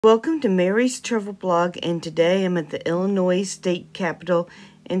Welcome to Mary's Travel Blog, and today I'm at the Illinois State Capitol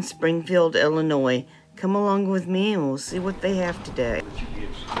in Springfield, Illinois. Come along with me and we'll see what they have today. Which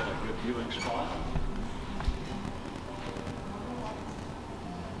gives a good viewing spot.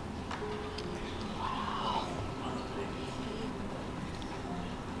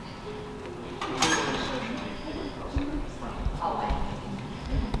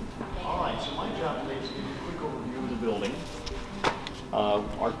 Alright, so my job today is to give you a quick overview of the building.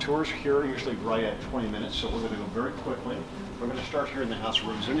 Our tours here are usually right at 20 minutes, so we're going to go very quickly. We're going to start here in the House of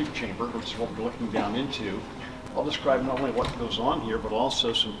Representatives chamber, which is what we're looking down into. I'll describe not only what goes on here, but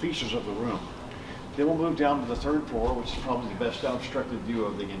also some features of the room. Then we'll move down to the third floor, which is probably the best obstructed view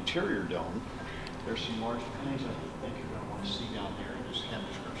of the interior dome. There's some large paintings I think you're going to want to see down there and just have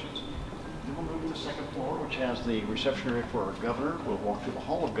descriptions. Then we'll move to the second floor, which has the reception area for our governor. We'll walk through the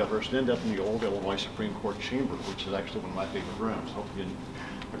Hall of Governors and end up in the old Illinois Supreme Court chamber, which is actually one of my favorite rooms. Hope you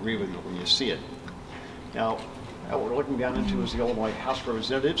agree with me when you see it. Now, what we're looking down into is the Illinois House of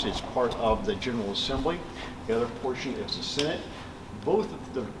Representatives. It's part of the General Assembly. The other portion is the Senate. Both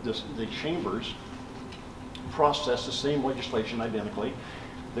of the chambers process the same legislation identically.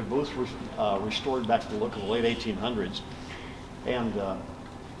 They're both restored back to the look of the late 1800s. And,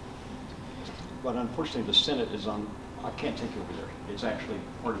 but unfortunately the Senate is on, I can't take you over there. It's actually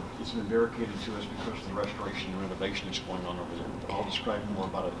part of, it's been barricaded to us because of the restoration and renovation that's going on over there. But I'll describe more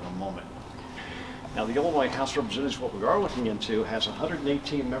about it in a moment. Now, the Illinois House of Representatives, what we are looking into, has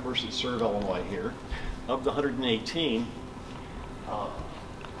 118 members that serve Illinois here. Of the 118,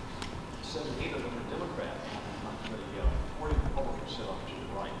 78 of them are Democrat. The 40 Republicans sit off to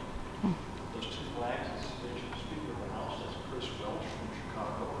the right. Those two flags, the Speaker of the House, that's Chris Welch from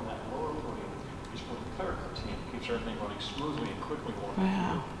Chicago, and that lower podium is for the clerical team. Keeps everything running smoothly and quickly going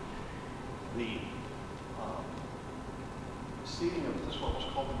through. The seating of this one was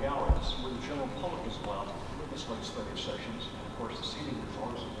called the gallery. This is where the general public is allowed to witness legislative sessions. And of course, the seating is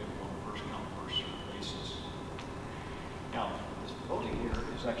always available on a first come, first served basis. Now, this voting here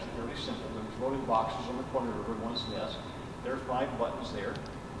is actually fairly simple. There's voting boxes on the corner of everyone's desk. There are 5 buttons there.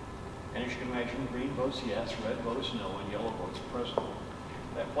 And as you can imagine, green votes yes, red votes no, and yellow votes president.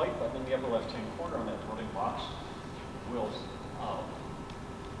 That white button in the upper left-hand corner on that voting box will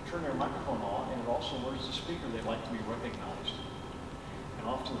turn their microphone on, and it also alerts the speaker they'd like to be recognized. And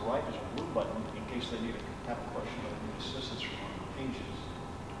off to the right is a blue button in case they need to have a question or need assistance from one of the pages.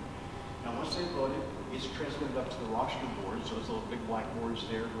 Now, once they've voted, it's transmitted up to the roster boards, those little big black boards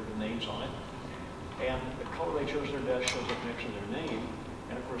there with the names on it. And the color they chose their desk shows up next to their name.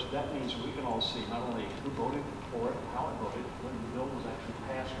 And of course, that means we can all see not only who voted for it, how it voted, whether the bill was actually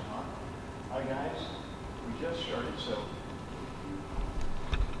passed or not. Hi, guys. We just started, so.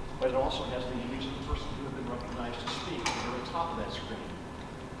 But it also has the names of the person who have been recognized to speak at the top of that screen.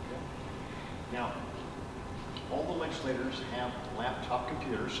 Okay? Now, all the legislators have laptop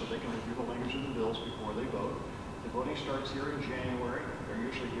computers so they can review the language of the bills before they vote. The voting starts here in January. They're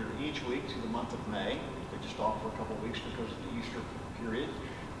usually here each week to the month of May. They just off for a couple of weeks because of the Easter period.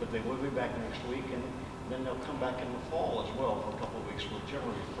 But they will be back next week, and then they'll come back in the fall as well for a couple of weeks, which are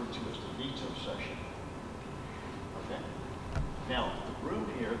generally referred to as the veto session. Okay? Now, the room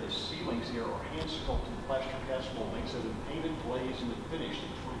here, the ceilings here are hand-sculpted plaster cast moldings that have been painted, glazed, and finished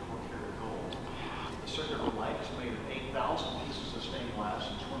in 24-karat gold. The circular light is made of 8,000 pieces of stained glass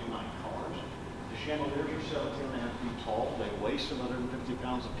in 29 colors. The chandeliers are 17.5 feet tall. They weigh 750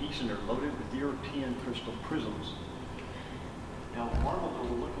 pounds apiece, and they're loaded with European crystal prisms. Now, the marble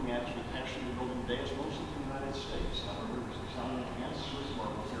that we're looking at is actually building today is mostly from the United States. However, there's Italian and Swiss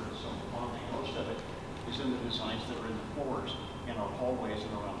marble here in some quantity. Most of it is in the designs that are in the floors and our hallways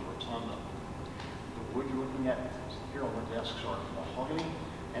and around the rotunda. The wood you're looking at here on the desks are mahogany,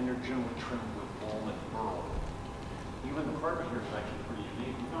 and they're generally trimmed with walnut burl. Even the carpet here is actually pretty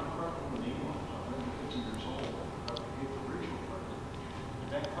unique. We found a carpet from England, 150 years old. The original carpet. But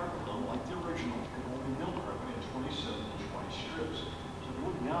that carpet, though, like the original, could only mill carpet in 27 and 20 strips. So if you're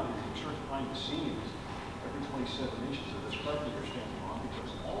looking out, you can start to find the seams every 27 inches of this carpet you're standing on,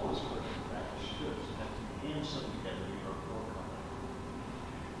 because all this carpet in fact is strips that have to be hand sewn together to make our floor carpet.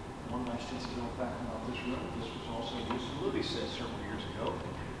 One nice incidental fact about this room, this was also used in movie sets several years ago.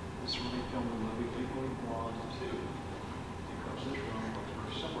 This really filmed the movie Legally Blonde 2, because this room looks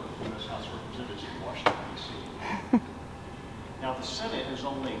very similar to the U.S. House of Representatives in Washington, D.C. Now, the Senate is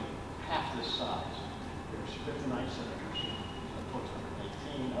only half this size. There's 59 senators, opposed to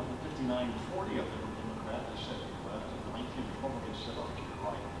 118. Of the 59, 40 of them are Democrat, the 70 left, and 19 Republicans sit off to the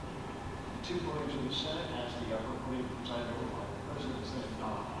right. The 2 podiums in the Senate has the upper podium presided over by President Senator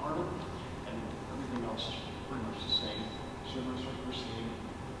Donna Hardin, and everything else is pretty much the same. Similar sort of proceeding.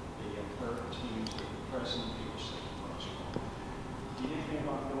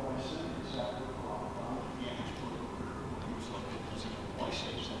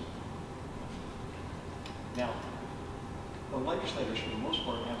 which for the most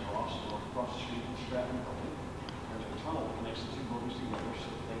part have their offices across the street from Stratton Building. There's a tunnel that connects the two buildings together so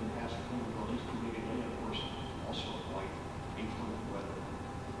that they can pass between the buildings conveniently, and of course, also avoid inclement weather.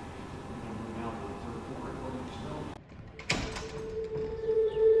 We're going to move down to the third floor and go to this building.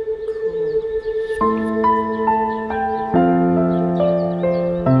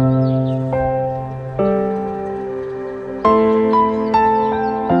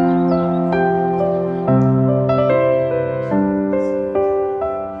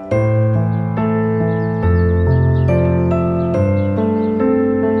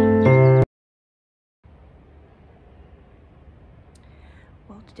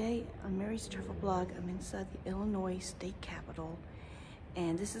 Well, today on Mary's Travel Blog, I'm inside the Illinois State Capitol,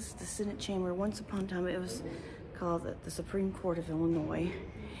 and this is the Senate Chamber. Once upon a time, it was called the Supreme Court of Illinois,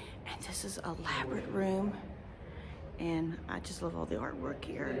 and this is an elaborate room, and I just love all the artwork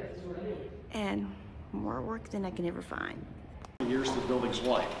here, and more artwork than I can ever find. Years of the building's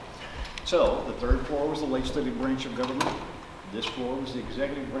life. So, the third floor was the legislative branch of government, this floor was the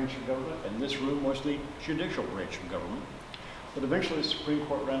executive branch of government, and this room was the judicial branch of government. But eventually the Supreme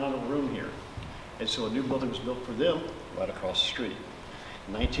Court ran out of room here. And so a new building was built for them right across the street.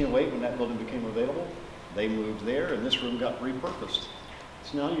 In 1908, when that building became available, they moved there and this room got repurposed.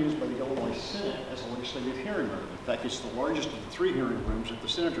 It's now used by the Illinois Senate as a legislative hearing room. In fact, it's the largest of the 3 hearing rooms that the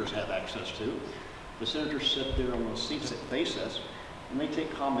senators have access to. The senators sit there on those seats that face us, and they take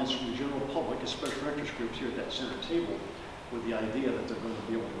comments from the general public, especially special interest groups here at that center table, with the idea that they're going to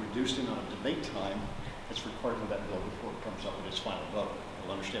be able to reduce the amount of debate time that's required for that bill before it comes up with its final vote.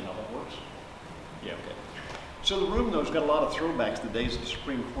 You'll understand how that works? Yeah, okay. So the room, though, has got a lot of throwbacks to the days of the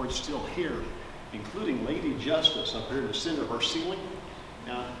Supreme Court still here, including Lady Justice up here in the center of our ceiling.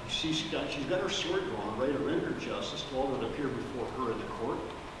 Now, she's got her sword drawn, ready to render justice to all that appear before her in the court.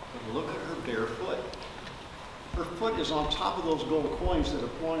 But look at her bare foot. Her foot is on top of those gold coins that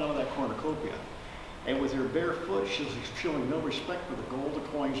are pouring out of that cornucopia. And with her bare foot, she's showing no respect for the gold, the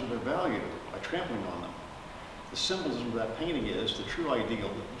coins, or their value by trampling on them. The symbolism of that painting is the true ideal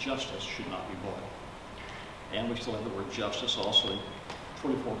that justice should not be bought. And we still have the word justice also in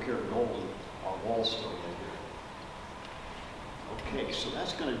 24 karat gold in our wall still right here. Okay, so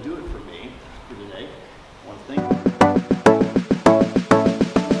that's going to do it for me for today. I want to thank you.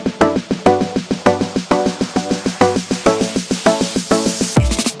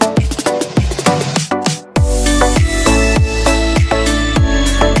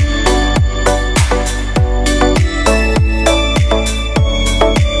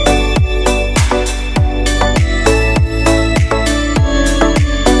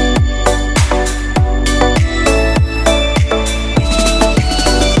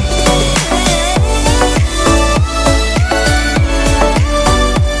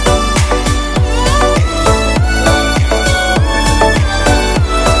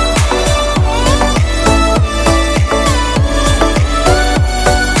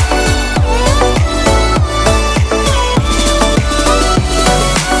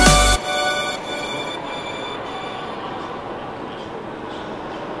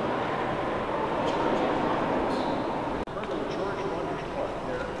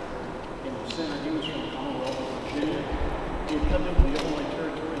 He had come into the Illinois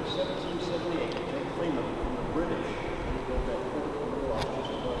Territory in 1778 to take claim of it from the British. He built that Fort Monroe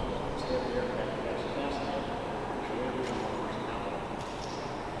just above the state of aircraft at Casablanca, which later became the first capital.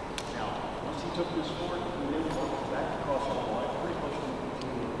 Now, once he took this fort, he then walked back across Illinois, pretty much to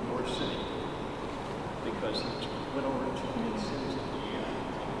North City, because he went over to the cities of Indiana.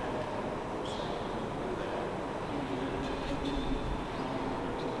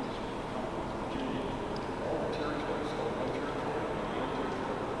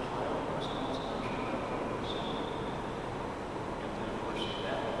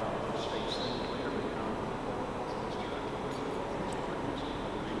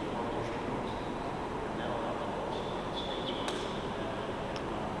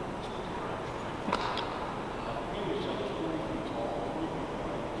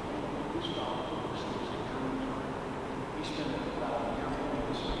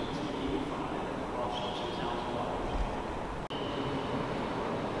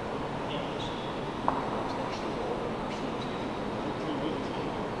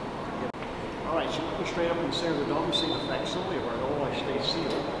 So looking straight up in the center of the dome, you see the facsimile of our Illinois state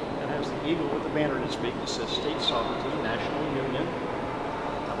seal that has the eagle with the banner in its beak that says state sovereignty, national union.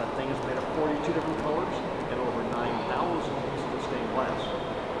 Now that thing is made of 42 different colors and over 9,000 pieces of stained glass.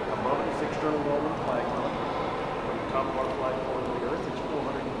 Above it is the external Roman flag on it. From the top of our flagpole to the earth, it's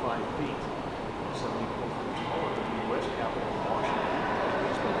 405 feet. 74 feet taller than the U.S. Capitol in Washington.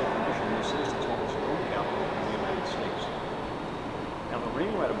 It's by definition, this is the tallest known capital in the United States.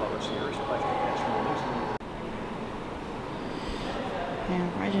 ring right above us here is Special Catch Mornings.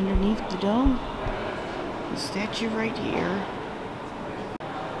 And right underneath the dome, the statue right here.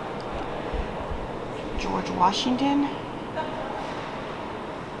 George Washington.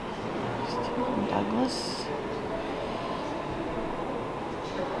 Stephen Douglas.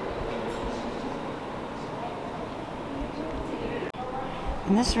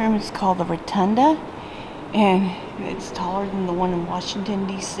 And this room is called the Rotunda, and it's taller than the one in Washington,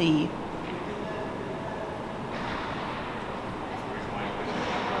 D.C.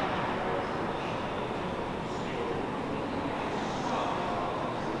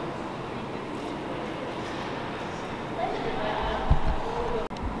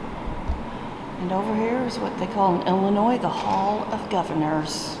 And over here is what they call in Illinois the Hall of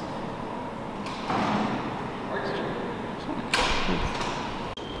Governors.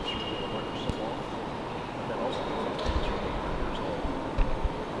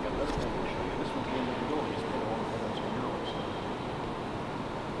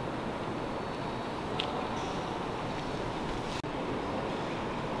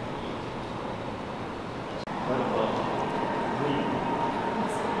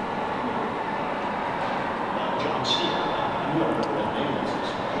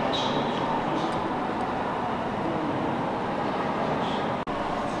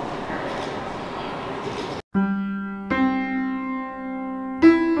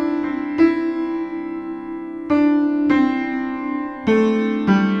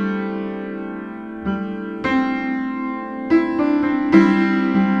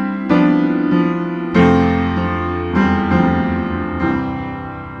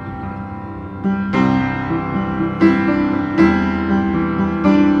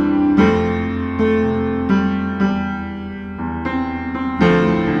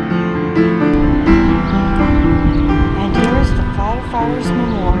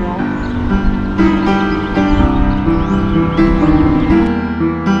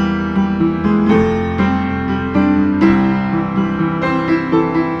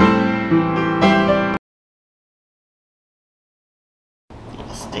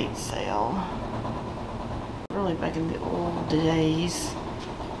 Estate sale. Really back in the old days.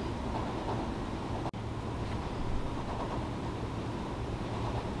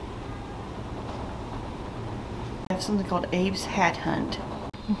 I have something called Abe's Hat Hunt.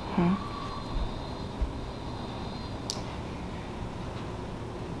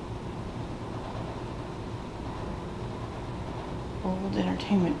 Old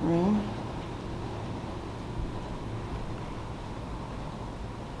entertainment room.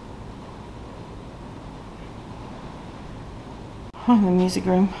 The music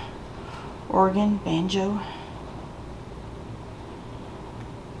room, organ, banjo.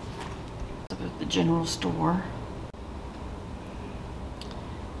 Up at the general store.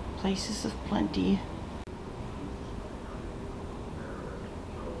 Places of plenty.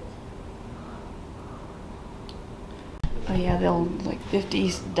 Oh yeah, the old like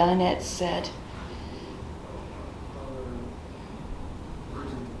 50s dinette set.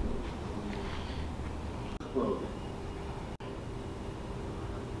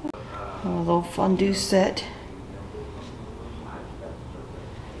 A little fondue set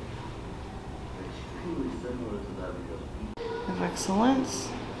of excellence.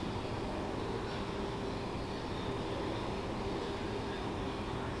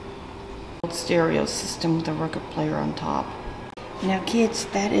 Old stereo system with a record player on top. Now kids,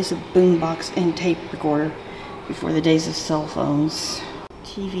 that is a boombox and tape recorder before the days of cell phones.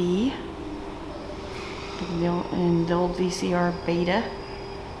 TV and the old VCR Beta.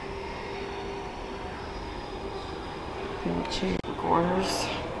 Chair recorders,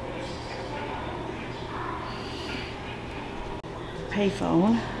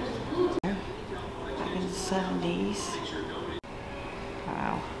 payphone, back in the 70s.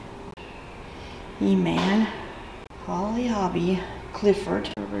 Wow. E-Man, Holly Hobby, Clifford,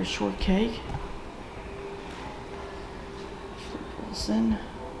 Strawberry Shortcake, Flip Wilson,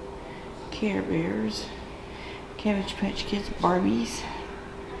 Care Bears, Cabbage Patch Kids, Barbies.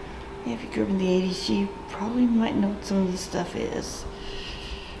 Yeah, if you grew up in the 80s, you probably might know what some of this stuff is.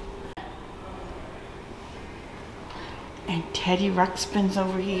 And Teddy Ruxpin's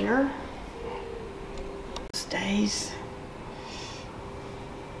over here. Stays.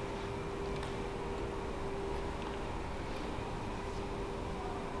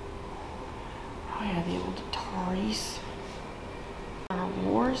 Oh yeah, the old Ataris. Star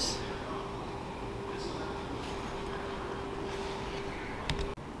Wars.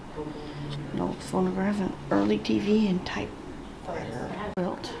 An old phonograph, an early TV and typewriter.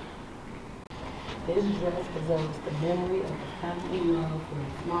 Built. This dress preserves the memory of the family love for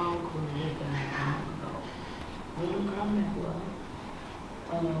a small crew lived long ago. Little Carmela,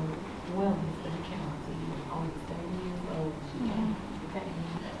 wellness in the county, only 30 years old. She came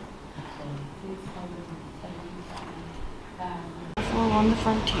Buffalo on the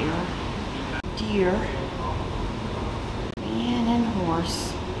frontier, deer, man and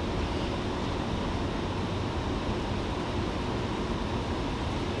horse.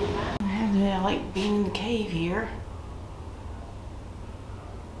 I like being in the cave here.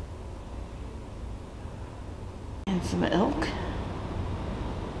 And some elk.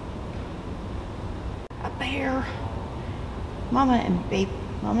 A bear. Mama and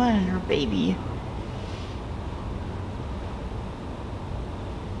her baby.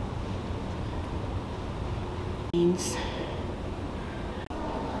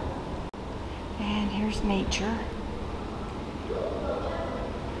 And here's nature.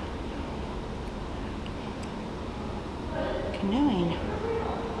 Canoeing.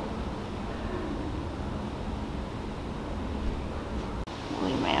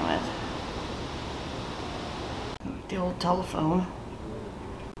 Woolly mammoth. The old telephone.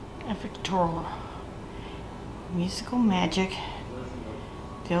 A Victrola. Musical magic.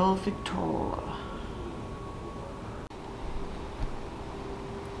 The old Victrola.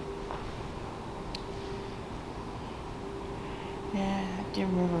 Yeah, I do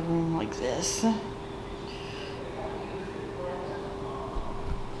remember a room like this.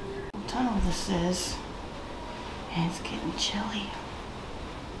 What tunnel this is. And it's getting chilly.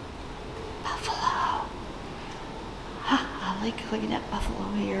 Buffalo. Ha, I like looking at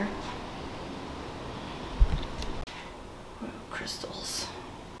buffalo here. Crystals.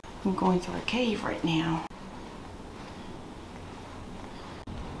 I'm going through a cave right now.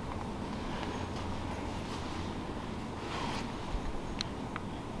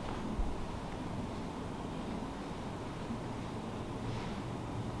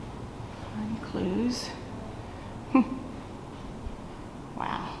 Clues.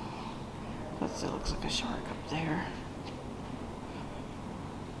 Wow. That looks like a shark up there.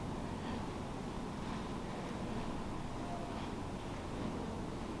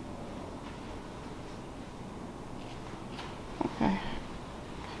 Okay.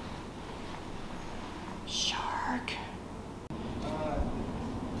 Shark.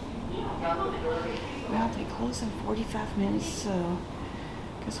 Well, they close in 45 minutes, so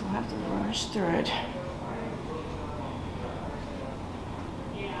guess we'll have to rush through it.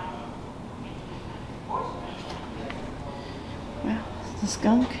 Well, the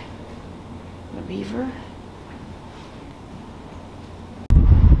skunk, the beaver.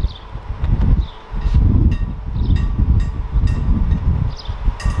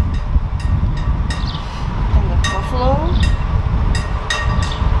 And the buffalo.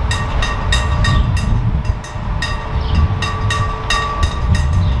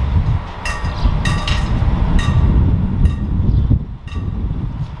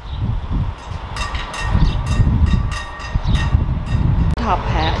 Top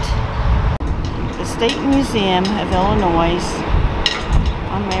Hat, the State Museum of Illinois,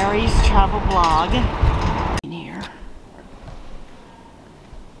 on Mary's travel blog. In here.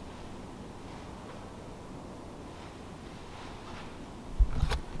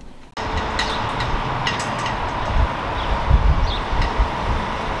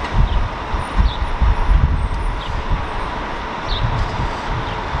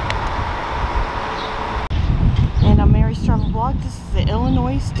 Travel blog. This is the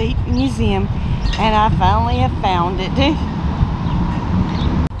Illinois State Museum, and I finally have found it.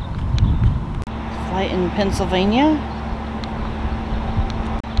 Flight in Pennsylvania.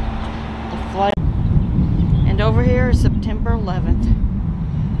 The flight, and over here is September 11th.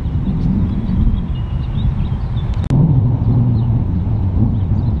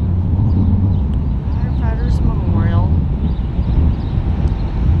 Firefighters Memorial.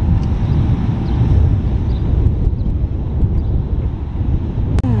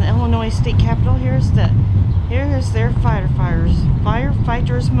 State Capitol. Here's their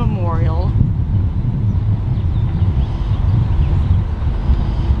firefighters memorial.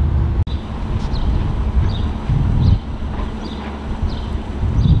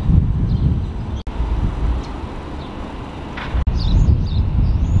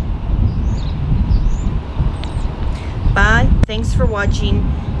 Bye. Thanks for watching.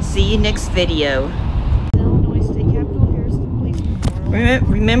 See you next video.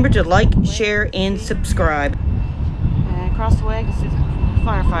 Remember to like, share, and subscribe. And across the way, I can see the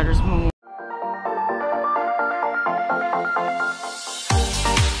firefighters memorial.